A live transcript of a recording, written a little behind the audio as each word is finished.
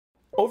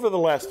Over the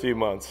last few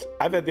months,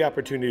 I've had the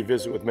opportunity to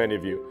visit with many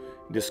of you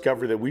and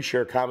discover that we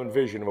share a common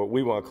vision of what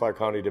we want Clark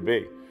County to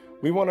be.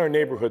 We want our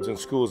neighborhoods and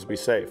schools to be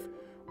safe.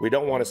 We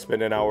don't want to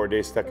spend an hour a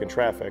day stuck in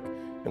traffic,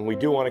 and we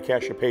do want to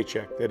cash a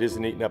paycheck that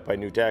isn't eaten up by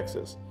new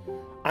taxes.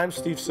 I'm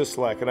Steve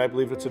Sisolak, and I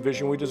believe it's a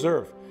vision we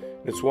deserve.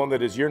 And it's one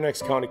that, as your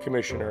next county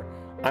commissioner,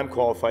 I'm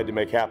qualified to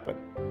make happen.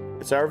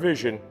 It's our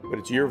vision, but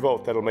it's your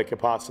vote that'll make it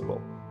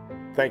possible.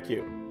 Thank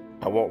you.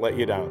 I won't let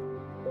you down.